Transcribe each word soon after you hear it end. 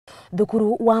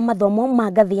thukuru wa mathomo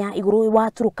ma gathi ya iguru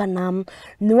wa Turkana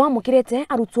niwamukiriite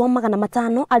arutwo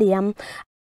 500 aria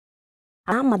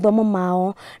mathomo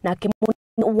mao na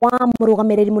wa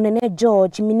murugamiriri munene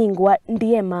cheminingwa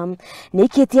ndiema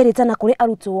niaiketie riitana kuri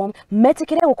arutwo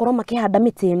metikire gukorwo makihanda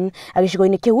miti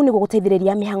agicigo-ini kiu niguo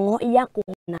guteithiriria mihango ya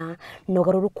kuhanda na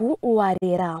ugaruruku wa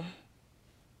riera.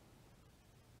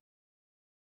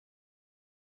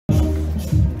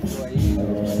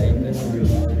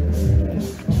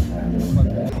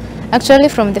 Actually,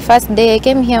 from the first day I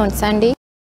came here on Sunday,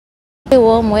 very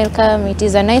warm welcome. It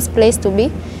is a nice place to be.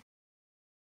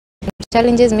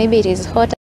 Challenges, maybe it is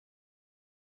hot.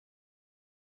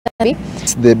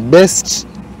 It's the best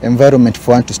environment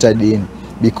for one to study in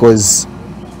because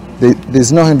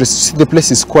there's no hindrance. The place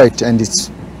is quiet and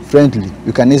it's friendly.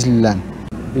 You can easily learn.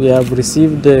 We have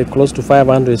received close to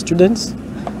 500 students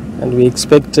and we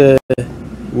expect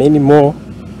many more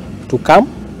to come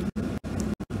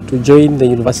to join the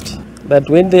university. But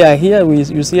when they are here,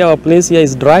 you see our place here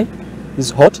is dry,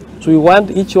 is hot. So we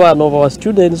want each one of our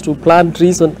students to plant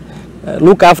trees and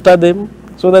look after them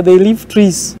so that they leave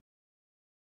trees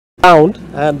around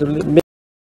and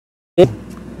make.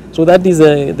 So that is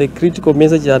the critical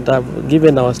message that I've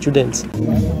given our students.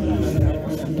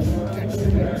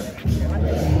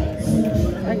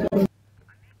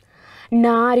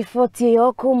 Na rifoti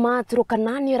yo kuma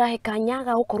Turkana ni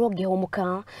rahekanyaga ukorwo Githomo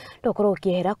ndokorwo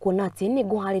kihera kuona ati ni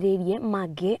guhariririe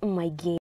mange maingi.